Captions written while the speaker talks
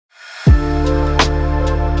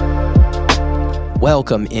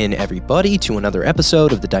Welcome in, everybody, to another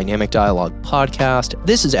episode of the Dynamic Dialogue Podcast.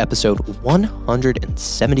 This is episode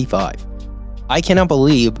 175. I cannot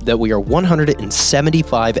believe that we are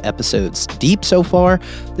 175 episodes deep so far.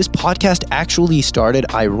 This podcast actually started,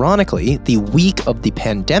 ironically, the week of the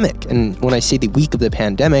pandemic. And when I say the week of the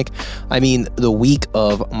pandemic, I mean the week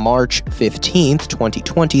of March 15th,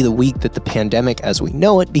 2020, the week that the pandemic as we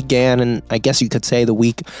know it began. And I guess you could say the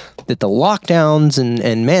week that the lockdowns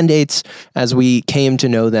and mandates as we came to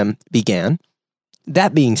know them began.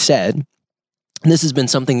 That being said, this has been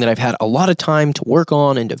something that I've had a lot of time to work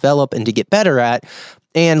on and develop and to get better at.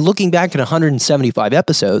 And looking back at 175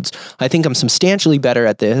 episodes, I think I'm substantially better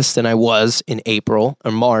at this than I was in April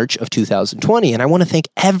or March of 2020. And I want to thank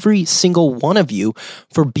every single one of you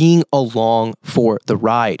for being along for the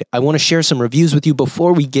ride. I want to share some reviews with you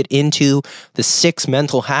before we get into the 6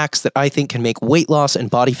 mental hacks that I think can make weight loss and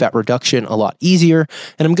body fat reduction a lot easier.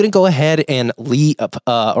 And I'm going to go ahead and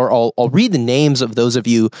I'll read the names of those of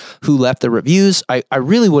you who left the reviews. I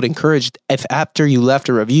really would encourage, if after you left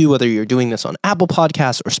a review, whether you're doing this on Apple Podcasts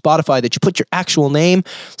or Spotify, that you put your actual name.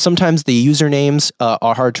 Sometimes the usernames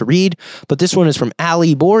are hard to read, but this one is from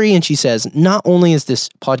Ali Bori, and she says, not only is this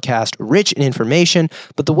podcast rich in information,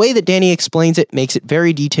 but the way that Danny explains it makes it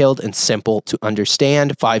very detailed and simple to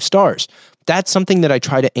understand. 5 stars. That's something that I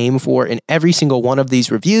try to aim for in every single one of these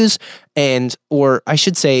reviews, or I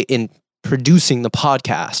should say in producing the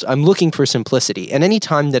podcast. I'm looking for simplicity. And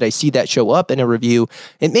anytime that I see that show up in a review,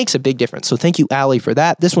 it makes a big difference. So thank you, Ali, for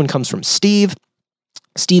that. This one comes from Steve.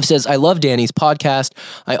 Steve says, I love Danny's podcast.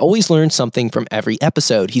 I always learn something from every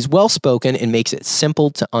episode. He's well-spoken and makes it simple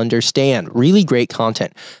to understand. Really great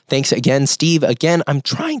content. Thanks again, Steve. Again, I'm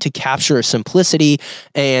trying to capture simplicity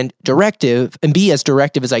and be as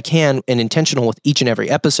directive as I can and intentional with each and every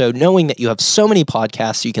episode, knowing that you have so many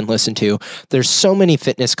podcasts you can listen to. There's so many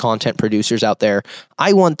fitness content producers out there.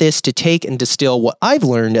 I want this to take and distill what I've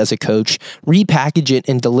learned as a coach, repackage it,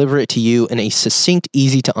 and deliver it to you in a succinct,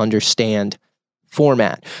 easy to understand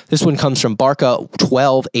format. This one comes from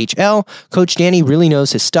Barca12HL. Coach Danny really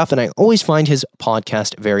knows his stuff, and I always find his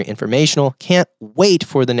podcast very informational. Can't wait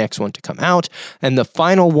for the next one to come out. And the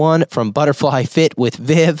final one from Butterfly Fit with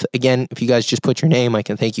Viv. Again, if you guys just put your name, I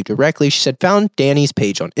can thank you directly. She said, found Danny's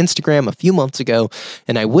page on Instagram a few months ago,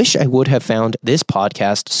 and I wish I would have found this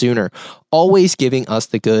podcast sooner. Always giving us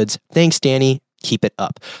the goods. Thanks, Danny. Keep it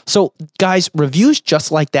up. So guys, reviews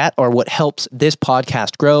just like that are what helps this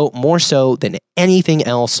podcast grow more so than anything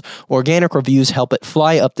else. Organic reviews help it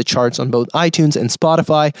fly up the charts on both iTunes and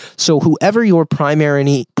Spotify. So whoever your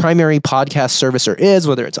primary podcast servicer is,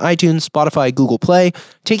 whether it's iTunes, Spotify, Google Play,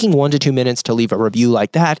 taking 1 to 2 minutes to leave a review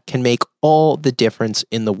like that can make all the difference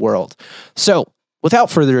in the world. So without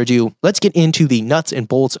further ado, let's get into the nuts and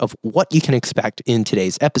bolts of what you can expect in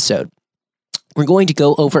today's episode. We're going to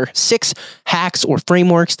go over 6 hacks or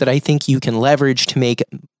frameworks that I think you can leverage to make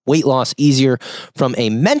weight loss easier from a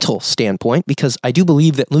mental standpoint, because I do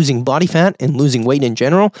believe that losing body fat and losing weight in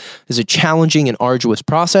general is a challenging and arduous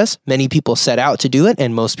process. Many people set out to do it,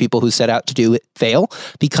 and most people who set out to do it fail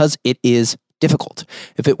because it is difficult.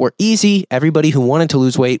 If it were easy, everybody who wanted to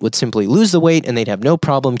lose weight would simply lose the weight and they'd have no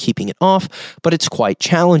problem keeping it off, but it's quite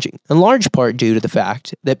challenging, in large part due to the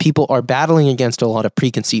fact that people are battling against a lot of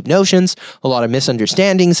preconceived notions, a lot of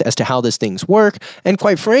misunderstandings as to how these things work, and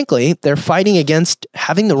quite frankly, they're fighting against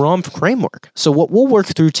having the wrong framework. So what we'll work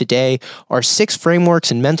through today are 6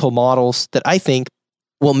 frameworks and mental models that I think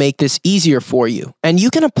will make this easier for you. And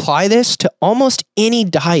you can apply this to almost any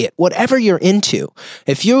diet, whatever you're into.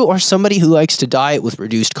 If you are somebody who likes to diet with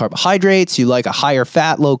reduced carbohydrates, you like a higher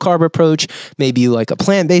fat, low carb approach, maybe you like a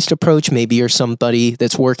plant-based approach, maybe you're somebody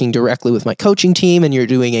that's working directly with my coaching team and you're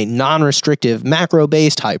doing a non-restrictive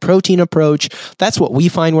macro-based high protein approach, that's what we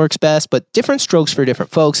find works best, but different strokes for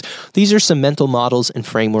different folks. These are some mental models and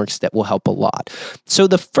frameworks that will help a lot. So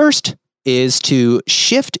the first is to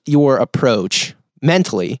shift your approach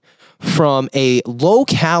mentally from a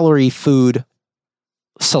low-calorie food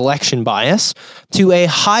selection bias to a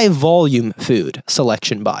high-volume food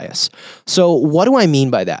selection bias. So what do I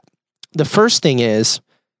mean by that? The first thing is,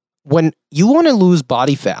 when you want to lose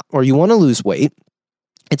body fat or you want to lose weight,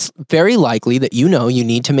 it's very likely that you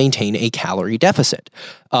need to maintain a calorie deficit.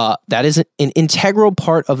 That is an integral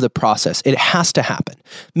part of the process. It has to happen.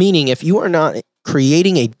 Meaning, if you are not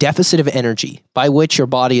creating a deficit of energy by which your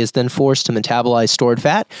body is then forced to metabolize stored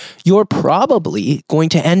fat, you're probably going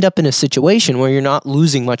to end up in a situation where you're not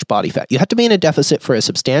losing much body fat. You have to be in a deficit for a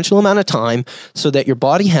substantial amount of time so that your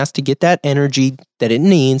body has to get that energy that it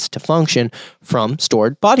needs to function from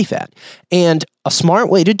stored body fat. And a smart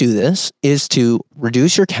way to do this is to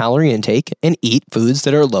reduce your calorie intake and eat foods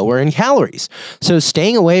that are lower in calories. So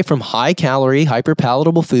staying away from high calorie,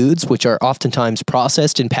 hyperpalatable foods, which are oftentimes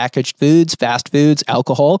processed and packaged foods, fast foods,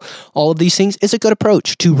 alcohol, all of these things is a good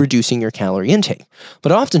approach to reducing your calorie intake.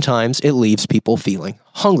 But oftentimes it leaves people feeling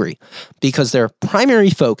hungry because their primary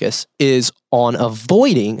focus is on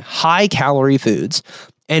avoiding high calorie foods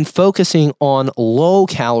and focusing on low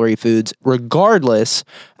calorie foods regardless,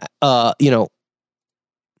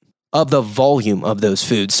 of the volume of those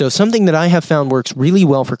foods. So something that I have found works really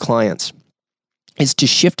well for clients is to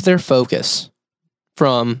shift their focus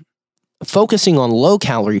from focusing on low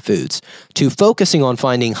calorie foods to focusing on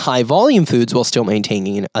finding high volume foods while still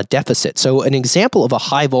maintaining a deficit. So an example of a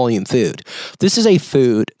high volume food, this is a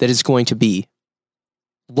food that is going to be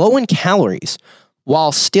low in calories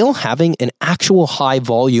while still having an actual high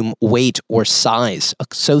volume weight or size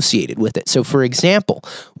associated with it. So for example,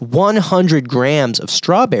 100 grams of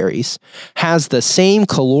strawberries has the same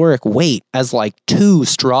caloric weight as like 2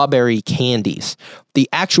 strawberry candies. The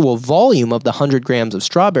actual volume of the 100 grams of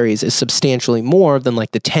strawberries is substantially more than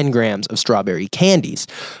like the 10 grams of strawberry candies.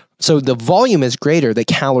 So the volume is greater, the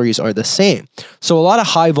calories are the same. So a lot of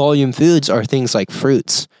high volume foods are things like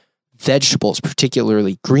fruits, vegetables,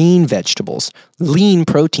 particularly green vegetables, lean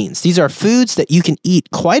proteins. These are foods that you can eat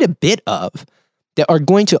quite a bit of that are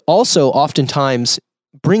going to also oftentimes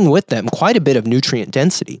bring with them quite a bit of nutrient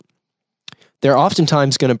density. They're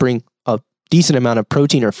oftentimes going to bring a decent amount of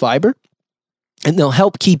protein or fiber, and they'll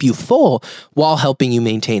help keep you full while helping you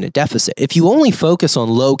maintain a deficit. If you only focus on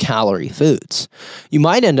low-calorie foods, you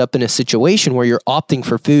might end up in a situation where you're opting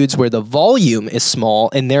for foods where the volume is small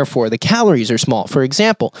and therefore the calories are small. For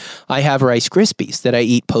example, I have Rice Krispies that I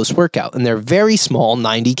eat post-workout, and they're very small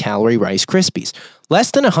 90-calorie Rice Krispies.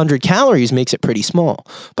 Less than 100 calories makes it pretty small,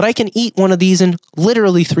 but I can eat one of these in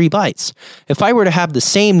literally 3 bites. If I were to have the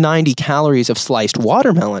same 90 calories of sliced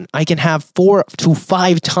watermelon, I can have 4 to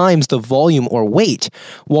 5 times the volume or weight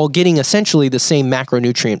while getting essentially the same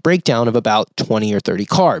macronutrient breakdown of about 20 or 30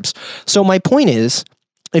 carbs. So my point is,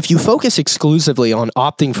 if you focus exclusively on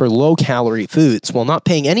opting for low-calorie foods while not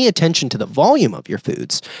paying any attention to the volume of your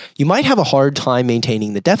foods, you might have a hard time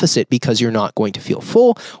maintaining the deficit because you're not going to feel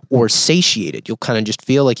full or satiated. You'll kind of just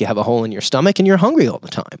feel like you have a hole in your stomach and you're hungry all the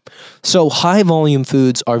time. So high-volume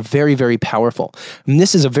foods are very, very powerful. And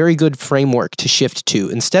this is a very good framework to shift to.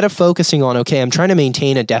 Instead of focusing on, okay, I'm trying to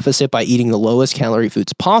maintain a deficit by eating the lowest calorie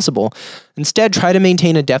foods possible, instead try to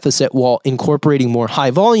maintain a deficit while incorporating more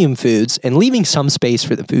high-volume foods and leaving some space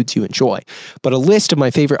for the foods you enjoy. But a list of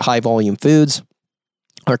my favorite high-volume foods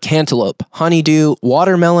are cantaloupe, honeydew,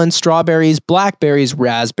 watermelon, strawberries, blackberries,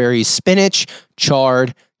 raspberries, spinach,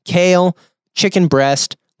 chard, kale, chicken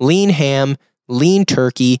breast, lean ham, lean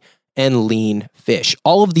turkey, and lean fish.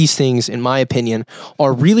 All of these things, in my opinion,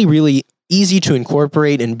 are really, really easy to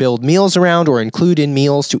incorporate and build meals around or include in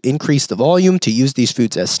meals to increase the volume, to use these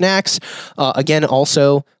foods as snacks. Again,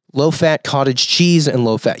 also, low-fat cottage cheese and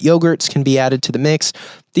low-fat yogurts can be added to the mix.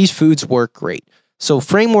 These foods work great. So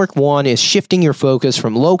framework 1 is shifting your focus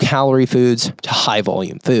from low-calorie foods to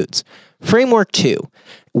high-volume foods. Framework 2,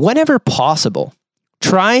 whenever possible,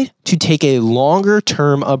 try to take a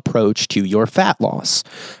longer-term approach to your fat loss.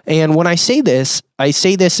 And when I say this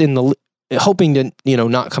in the hoping to,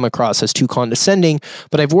 not come across as too condescending,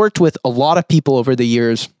 but I've worked with a lot of people over the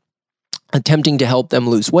years attempting to help them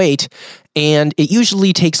lose weight, and it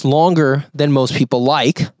usually takes longer than most people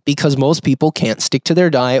like because most people can't stick to their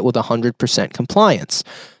diet with 100% compliance.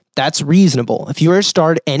 That's reasonable. If you were to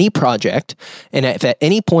start any project, and if at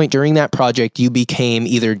any point during that project you became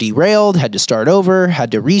either derailed, had to start over,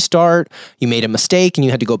 had to restart, you made a mistake and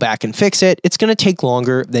you had to go back and fix it, it's going to take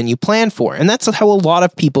longer than you planned for. And that's how a lot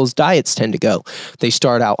of people's diets tend to go. They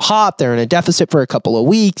start out hot, they're in a deficit for a couple of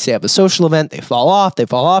weeks, they have a social event, they fall off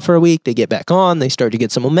for a week, they get back on, they start to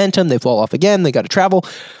get some momentum, they fall off again, they got to travel.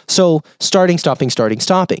 So starting,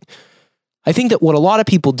 stopping. I think that what a lot of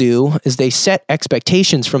people do is they set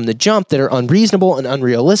expectations from the jump that are unreasonable and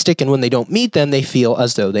unrealistic, and when they don't meet them, they feel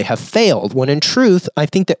as though they have failed. When in truth, I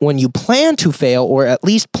think that when you plan to fail, or at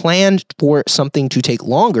least plan for something to take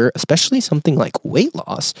longer, especially something like weight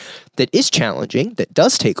loss that is challenging, that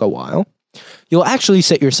does take a while, you'll actually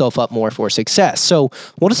set yourself up more for success. So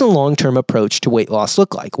what does a long-term approach to weight loss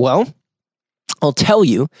look like? Well, I'll tell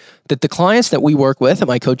you that the clients that we work with at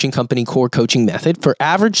my coaching company, Core Coaching Method, for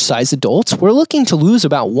average size adults, we're looking to lose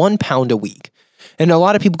about 1 pound a week. And a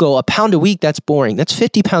lot of people go, a pound a week, that's boring. That's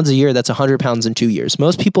 50 pounds a year. That's 100 pounds in 2 years.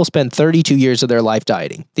 Most people spend 32 years of their life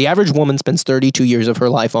dieting. The average woman spends 32 years of her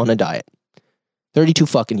life on a diet. 32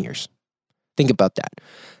 fucking years. Think about that.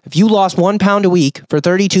 If you lost 1 pound a week for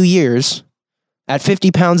 32 years at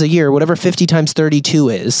 50 pounds a year, whatever 50 times 32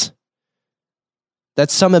 is,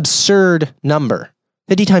 that's some absurd number.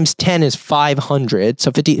 50 times 10 is 500.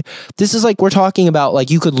 So 50, this is like, we're talking about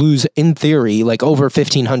like you could lose in theory, like over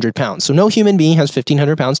 1,500 pounds. So no human being has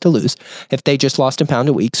 1,500 pounds to lose if they just lost a pound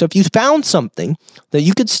a week. So if you found something that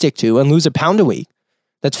you could stick to and lose a pound a week,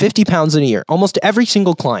 that's 50 pounds in a year. Almost every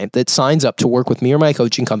single client that signs up to work with me or my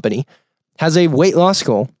coaching company has a weight loss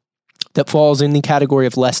goal that falls in the category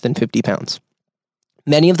of less than 50 pounds.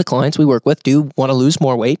 Many of the clients we work with do want to lose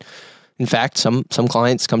more weight. In fact, some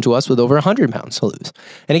clients come to us with over 100 pounds to lose.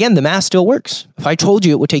 And again, the math still works. If I told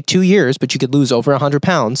you it would take 2 years, but you could lose over 100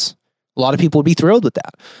 pounds, a lot of people would be thrilled with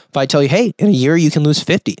that. If I tell you, hey, in a year you can lose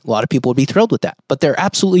 50, a lot of people would be thrilled with that. But they're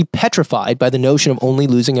absolutely petrified by the notion of only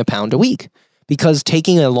losing a pound a week because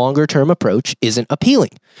taking a longer term approach isn't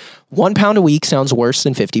appealing. 1 pound a week sounds worse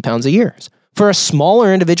than 50 pounds a year. For a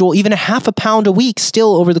smaller individual, even a half a pound a week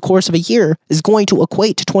still over the course of a year is going to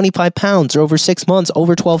equate to 25 pounds or over 6 months,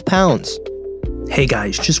 over 12 pounds. Hey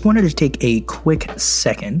guys, just wanted to take a quick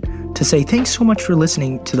second to say thanks so much for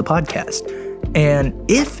listening to the podcast. And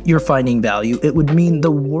if you're finding value, it would mean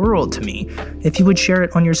the world to me if you would share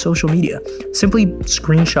it on your social media. Simply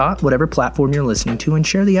screenshot whatever platform you're listening to and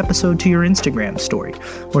share the episode to your Instagram story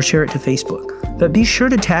or share it to Facebook. But be sure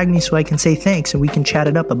to tag me so I can say thanks and we can chat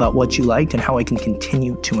it up about what you liked and how I can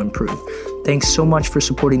continue to improve. Thanks so much for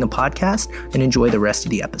supporting the podcast and enjoy the rest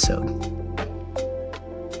of the episode.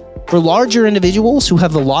 For larger individuals who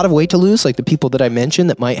have a lot of weight to lose, like the people that I mentioned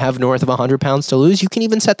that might have north of 100 pounds to lose, you can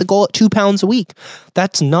even set the goal at 2 pounds a week.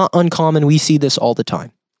 That's not uncommon. We see this all the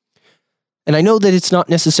time. And I know that it's not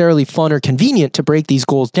necessarily fun or convenient to break these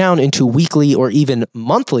goals down into weekly or even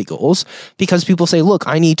monthly goals because people say, look,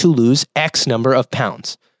 I need to lose X number of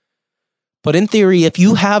pounds. But in theory, if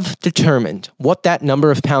you have determined what that number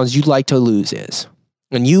of pounds you'd like to lose is,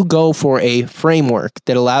 and you go for a framework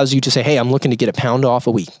that allows you to say, hey, I'm looking to get a pound off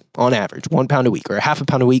a week on average, 1 pound a week, or a half a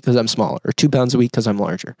pound a week because I'm smaller, or 2 pounds a week because I'm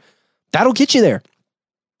larger. That'll get you there.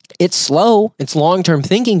 It's slow, it's long-term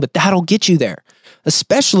thinking, but that'll get you there,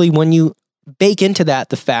 especially when you bake into that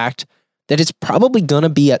the fact that it's probably going to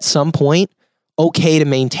be at some point okay to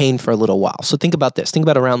maintain for a little while. So think about this. Think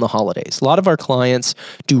about around the holidays. A lot of our clients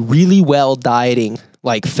do really well dieting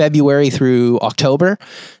like February through October.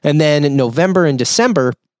 And then in November and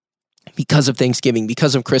December, because of Thanksgiving,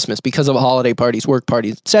 because of Christmas, because of holiday parties, work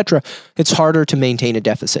parties, etc., it's harder to maintain a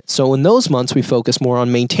deficit. So in those months, we focus more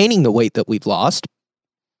on maintaining the weight that we've lost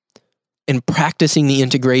and practicing the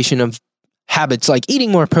integration of habits like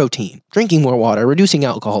eating more protein, drinking more water, reducing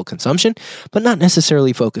alcohol consumption, but not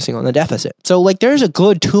necessarily focusing on the deficit. So like there's a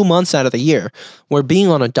good 2 months out of the year where being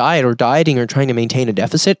on a diet or dieting or trying to maintain a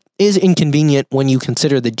deficit is inconvenient when you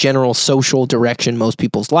consider the general social direction most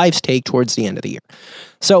people's lives take towards the end of the year.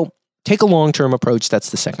 So take a long-term approach. That's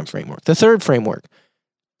the second framework. The third framework,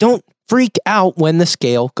 don't freak out when the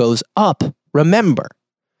scale goes up. Remember,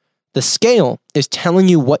 the scale is telling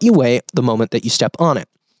you what you weigh the moment that you step on it.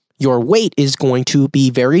 Your weight is going to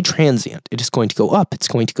be very transient. It is going to go up. It's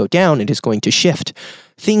going to go down. It is going to shift.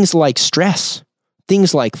 Things like stress,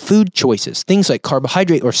 things like food choices, things like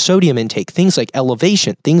carbohydrate or sodium intake, things like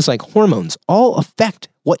elevation, things like hormones, all affect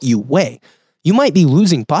what you weigh. You might be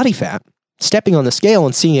losing body fat, stepping on the scale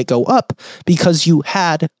and seeing it go up because you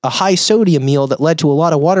had a high sodium meal that led to a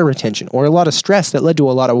lot of water retention or a lot of stress that led to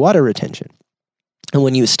a lot of water retention. And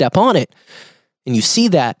when you step on it, and you see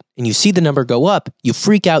that, and you see the number go up, you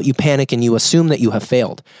freak out, you panic, and you assume that you have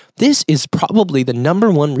failed. This is probably the number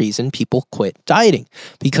one reason people quit dieting,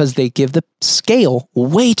 because they give the scale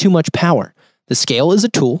way too much power. The scale is a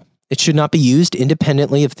tool. It should not be used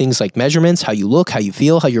independently of things like measurements, how you look, how you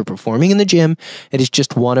feel, how you're performing in the gym. It is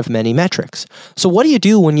just one of many metrics. So what do you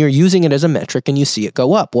do when you're using it as a metric and you see it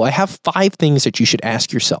go up? Well, I have 5 things that you should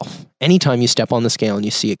ask yourself anytime you step on the scale and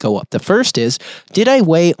you see it go up. The first is, did I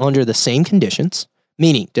weigh under the same conditions?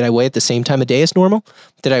 Meaning, did I weigh at the same time of day as normal?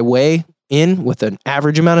 Did I weigh in with an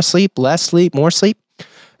average amount of sleep, less sleep, more sleep?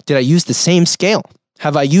 Did I use the same scale?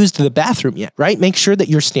 Have I used the bathroom yet, right? Make sure that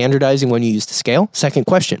you're standardizing when you use the scale. Second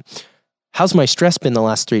question, how's my stress been the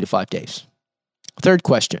last 3 to 5 days? Third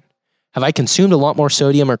question, have I consumed a lot more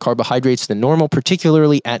sodium or carbohydrates than normal,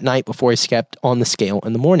 particularly at night before I stepped on the scale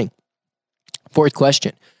in the morning? Fourth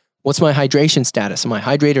question, what's my hydration status? Am I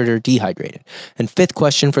hydrated or dehydrated? And fifth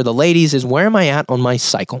question for the ladies is, where am I at on my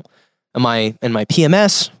cycle? Am I in my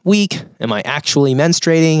PMS week? Am I actually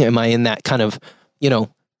menstruating? Am I in that kind of,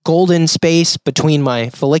 golden space between my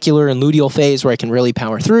follicular and luteal phase where I can really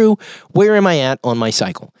power through? Where am I at on my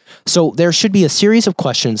cycle? So there should be a series of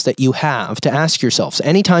questions that you have to ask yourselves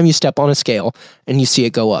anytime you step on a scale and you see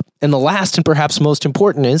it go up. And the last and perhaps most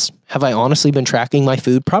important is, have I honestly been tracking my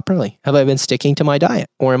food properly? Have I been sticking to my diet?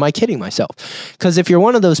 Or am I kidding myself? Because if you're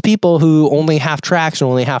one of those people who only half tracks and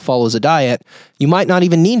only half follows a diet, you might not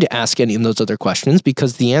even need to ask any of those other questions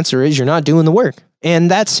because the answer is you're not doing the work.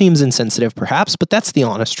 And that seems insensitive perhaps, but that's the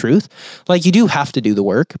honest truth. Like, you do have to do the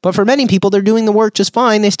work, but for many people, they're doing the work just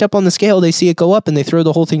fine. They step on the scale, they see it go up, and they throw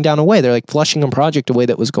the whole thing down away. They're like flushing a project away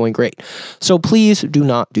that was going great. So please do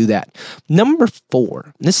not do that. Number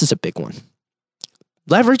 4, this is a big one.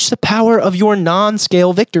 Leverage the power of your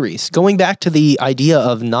non-scale victories. Going back to the idea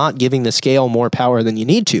of not giving the scale more power than you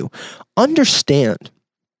need to, understand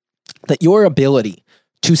that your ability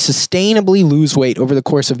to sustainably lose weight over the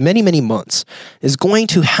course of many, many months is going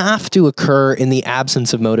to have to occur in the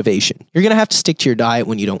absence of motivation. You're going to have to stick to your diet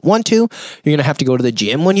when you don't want to. You're going to have to go to the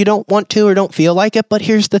gym when you don't want to or don't feel like it. But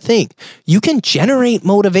here's the thing. You can generate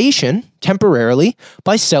motivation temporarily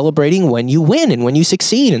by celebrating when you win and when you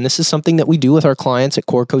succeed. And this is something that we do with our clients at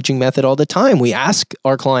Core Coaching Method all the time. We ask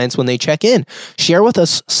our clients when they check in, share with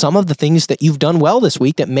us some of the things that you've done well this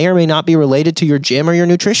week that may or may not be related to your gym or your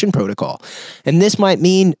nutrition protocol. And this might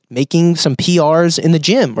mean making some PRs in the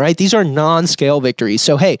gym, right? These are non-scale victories.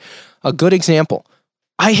 So, hey, a good example.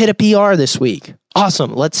 I hit a PR this week.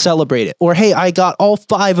 Awesome. Let's celebrate it. Or, hey, I got all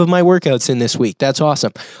 5 of my workouts in this week. That's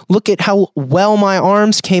awesome. Look at how well my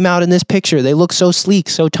arms came out in this picture. They look so sleek,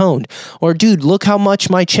 so toned. Or, dude, look how much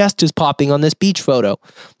my chest is popping on this beach photo.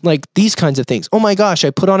 Like, these kinds of things. Oh my gosh,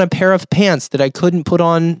 I put on a pair of pants that I couldn't put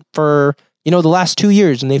on for the last 2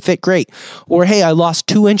 years and they fit great. Or, hey, I lost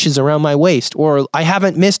 2 inches around my waist. Or I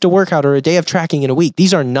haven't missed a workout or a day of tracking in a week.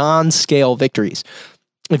 These are non-scale victories.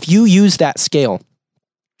 If you use that scale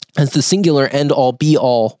as the singular end-all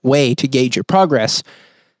be-all way to gauge your progress,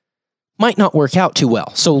 might not work out too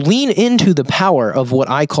well. So lean into the power of what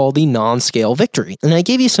I call the non-scale victory. And I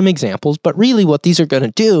gave you some examples, but really what these are going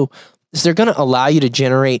to do is they're going to allow you to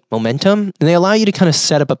generate momentum, and they allow you to kind of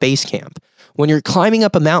set up a base camp. When you're climbing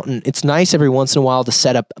up a mountain, it's nice every once in a while to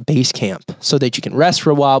set up a base camp so that you can rest for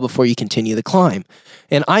a while before you continue the climb.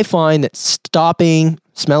 And I find that stopping,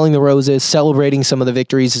 smelling the roses, celebrating some of the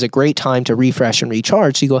victories is a great time to refresh and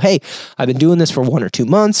recharge. So you go, hey, I've been doing this for 1 or 2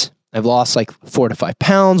 months. I've lost like 4 to 5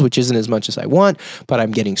 pounds, which isn't as much as I want, but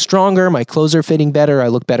I'm getting stronger. My clothes are fitting better. I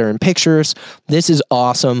look better in pictures. This is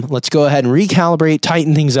awesome. Let's go ahead and recalibrate,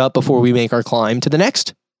 tighten things up before we make our climb to the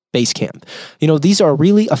next base camp. These are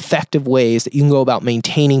really effective ways that you can go about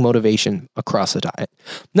maintaining motivation across a diet.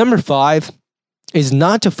 Number 5 is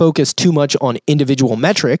not to focus too much on individual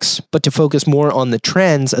metrics, but to focus more on the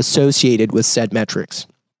trends associated with said metrics.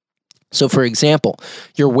 So for example,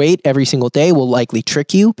 your weight every single day will likely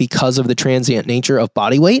trick you because of the transient nature of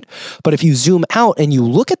body weight. But if you zoom out and you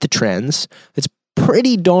look at the trends, it's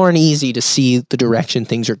pretty darn easy to see the direction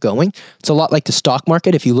things are going. It's a lot like the stock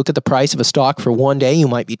market. If you look at the price of a stock for one day, you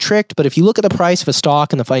might be tricked. But if you look at the price of a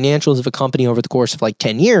stock and the financials of a company over the course of like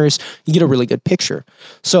 10 years, you get a really good picture.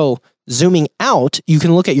 So zooming out, you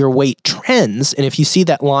can look at your weight trends, and if you see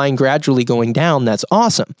that line gradually going down, that's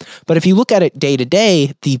awesome. But if you look at it day to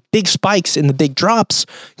day, the big spikes and the big drops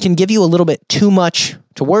can give you a little bit too much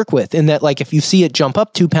to work with, in that, like, if you see it jump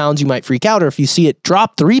up 2 pounds, you might freak out, or if you see it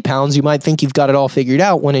drop 3 pounds, you might think you've got it all figured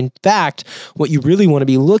out, when in fact, what you really want to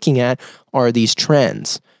be looking at are these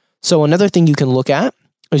trends. So another thing you can look at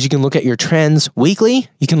is you can look at your trends weekly,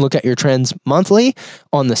 you can look at your trends monthly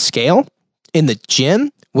on the scale, in the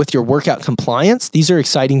gym, with your workout compliance. These are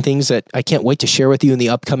exciting things that I can't wait to share with you in the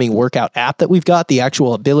upcoming workout app that we've got, the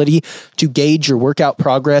actual ability to gauge your workout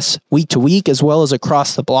progress week to week, as well as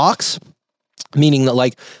across the blocks, meaning that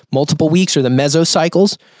like multiple weeks are the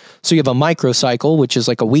mesocycles. So you have a microcycle, which is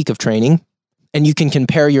like a week of training, and you can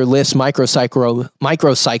compare your lifts microcycle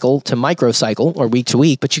to microcycle, or week to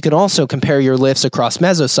week, but you can also compare your lifts across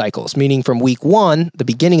mesocycles, meaning from week 1, the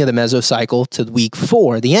beginning of the mesocycle, to week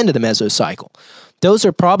 4, the end of the mesocycle. Those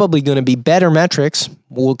are probably going to be better metrics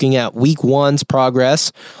looking at week 1's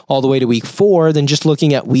progress all the way to week 4 than just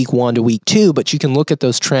looking at week 1 to week 2, but you can look at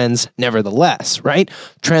those trends nevertheless, right?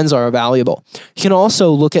 Trends are valuable. You can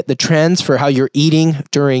also look at the trends for how you're eating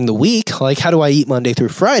during the week, like how do I eat Monday through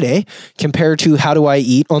Friday compared to how do I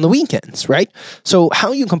eat on the weekends, right? So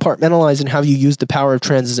how you compartmentalize and how you use the power of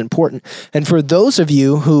trends is important. And for those of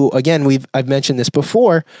you who, again, I've mentioned this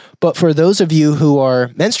before, but for those of you who are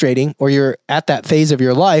menstruating, or you're at that phase of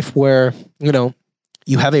your life where,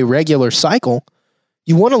 you have a regular cycle,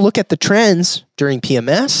 You want to look at the trends during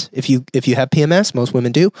PMS. If you have PMS, most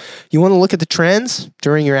women do. You want to look at the trends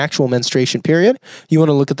during your actual menstruation period. You want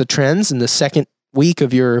to look at the trends in the second week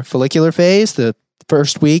of your follicular phase, the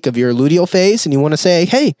first week of your luteal phase, and you want to say,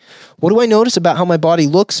 hey, what do I notice about how my body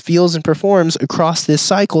looks, feels, and performs across this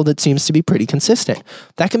cycle that seems to be pretty consistent?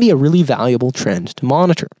 That can be a really valuable trend to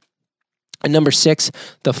monitor. And number 6,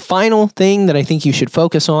 the final thing that I think you should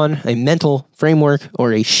focus on, a mental framework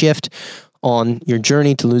or a shift on your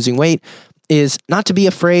journey to losing weight, is not to be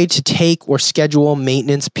afraid to take or schedule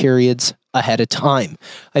maintenance periods ahead of time.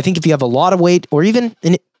 I think if you have a lot of weight or even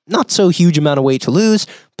an not so huge amount of weight to lose,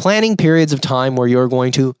 planning periods of time where you're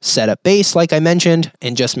going to set up base, like I mentioned,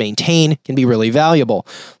 and just maintain can be really valuable.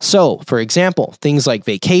 So, for example, things like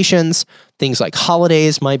vacations, things like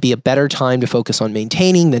holidays might be a better time to focus on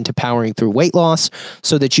maintaining than to powering through weight loss,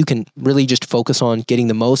 so that you can really just focus on getting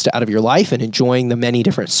the most out of your life and enjoying the many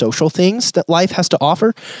different social things that life has to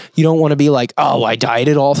offer. You don't want to be like, oh, I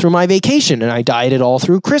dieted all through my vacation and I dieted all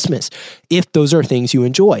through Christmas, if those are things you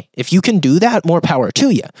enjoy. If you can do that, more power to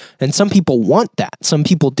you. And some people want that. Some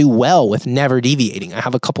people do well with never deviating. I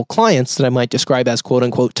have a couple clients that I might describe as quote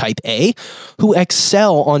unquote type A who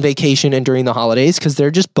excel on vacation and during the holidays because they're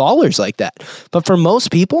just ballers like that. But for most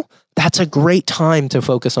people, that's a great time to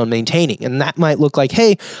focus on maintaining. And that might look like,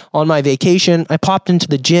 hey, on my vacation, I popped into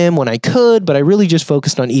the gym when I could, but I really just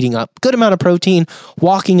focused on eating a good amount of protein,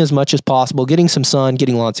 walking as much as possible, getting some sun,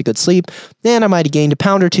 getting lots of good sleep. Then I might have gained a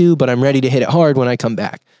pound or two, but I'm ready to hit it hard when I come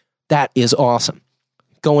back. That is awesome.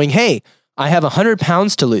 Going, hey, I have 100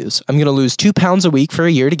 pounds to lose. I'm going to lose 2 pounds a week for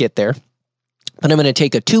a year to get there. But I'm going to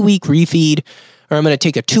take a 2-week refeed, or I'm going to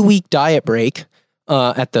take a 2-week diet break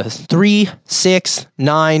at the 3, 6,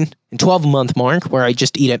 9, and 12-month mark where I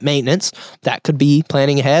just eat at maintenance. That could be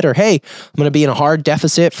planning ahead. Or, hey, I'm going to be in a hard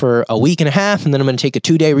deficit for a week and a half, and then I'm going to take a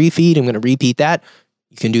 2-day refeed. I'm going to repeat that.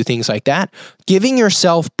 You can do things like that. Giving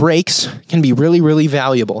yourself breaks can be really, really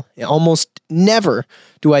valuable. Almost never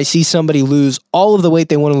do I see somebody lose all of the weight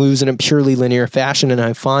they want to lose in a purely linear fashion, and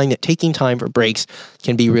I find that taking time for breaks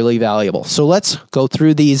can be really valuable. So let's go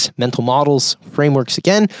through these mental models, frameworks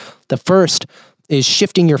again. The first is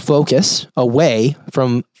shifting your focus away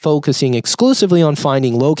from focusing exclusively on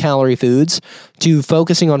finding low-calorie foods to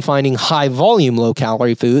focusing on finding high-volume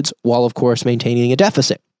low-calorie foods while, of course, maintaining a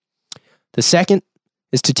deficit. The second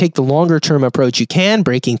is to take the longer-term approach you can,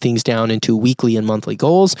 breaking things down into weekly and monthly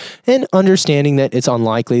goals, and understanding that it's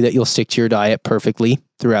unlikely that you'll stick to your diet perfectly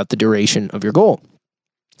throughout the duration of your goal.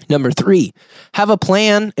 Number 3, have a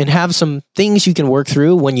plan and have some things you can work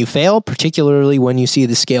through when you fail, particularly when you see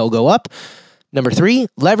the scale go up. Number 3,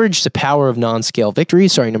 leverage the power of non-scale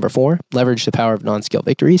victories. Number 4, leverage the power of non-scale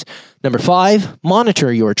victories. Number 5,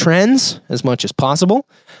 monitor your trends as much as possible.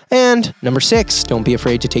 And number 6, don't be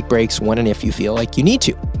afraid to take breaks when and if you feel like you need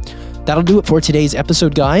to. That'll do it for today's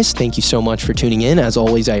episode, guys. Thank you so much for tuning in. As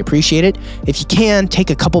always, I appreciate it. If you can, take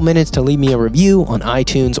a couple minutes to leave me a review on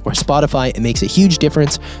iTunes or Spotify. It makes a huge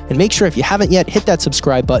difference. And make sure if you haven't yet, hit that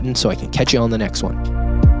subscribe button so I can catch you on the next one.